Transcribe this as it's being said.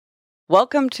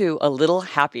Welcome to A Little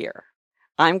Happier.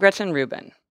 I'm Gretchen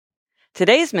Rubin.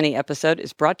 Today's mini episode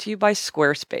is brought to you by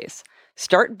Squarespace.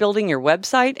 Start building your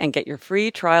website and get your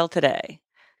free trial today.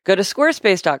 Go to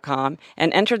squarespace.com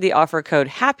and enter the offer code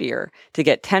HAPPIER to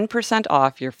get 10%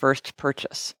 off your first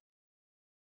purchase.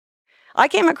 I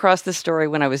came across this story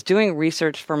when I was doing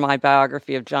research for my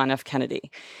biography of John F.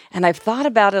 Kennedy, and I've thought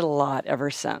about it a lot ever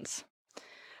since.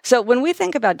 So when we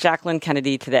think about Jacqueline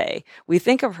Kennedy today, we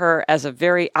think of her as a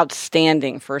very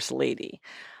outstanding first lady.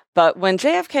 But when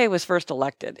JFK was first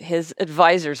elected, his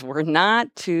advisors were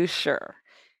not too sure.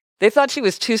 They thought she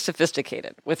was too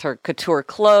sophisticated with her couture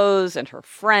clothes and her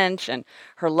French and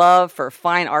her love for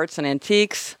fine arts and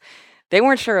antiques. They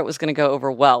weren't sure it was going to go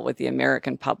over well with the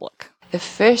American public. The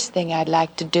first thing I'd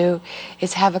like to do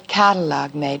is have a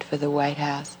catalog made for the White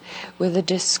House with a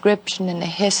description and a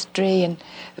history and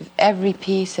of every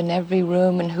piece and every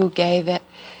room and who gave it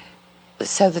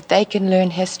so that they can learn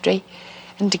history.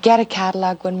 And to get a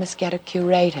catalog, one must get a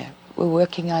curator. We're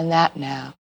working on that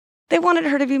now. They wanted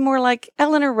her to be more like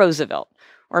Eleanor Roosevelt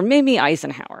or Mamie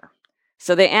Eisenhower.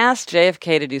 So they asked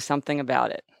JFK to do something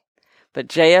about it. But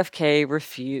JFK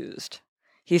refused.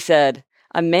 He said,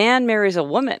 "A man marries a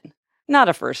woman, not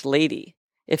a first lady.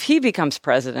 If he becomes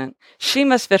president, she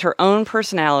must fit her own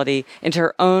personality into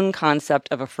her own concept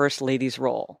of a first lady's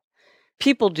role.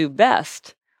 People do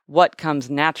best what comes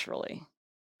naturally."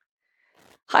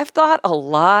 I've thought a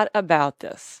lot about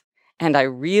this, and I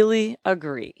really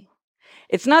agree.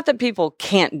 It's not that people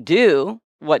can't do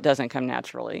what doesn't come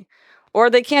naturally, or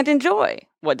they can't enjoy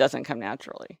what doesn't come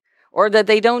naturally, or that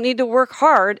they don't need to work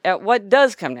hard at what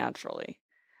does come naturally.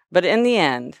 But in the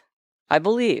end, I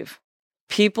believe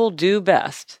people do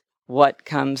best what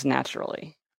comes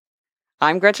naturally.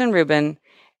 I'm Gretchen Rubin,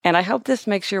 and I hope this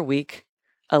makes your week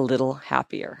a little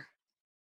happier.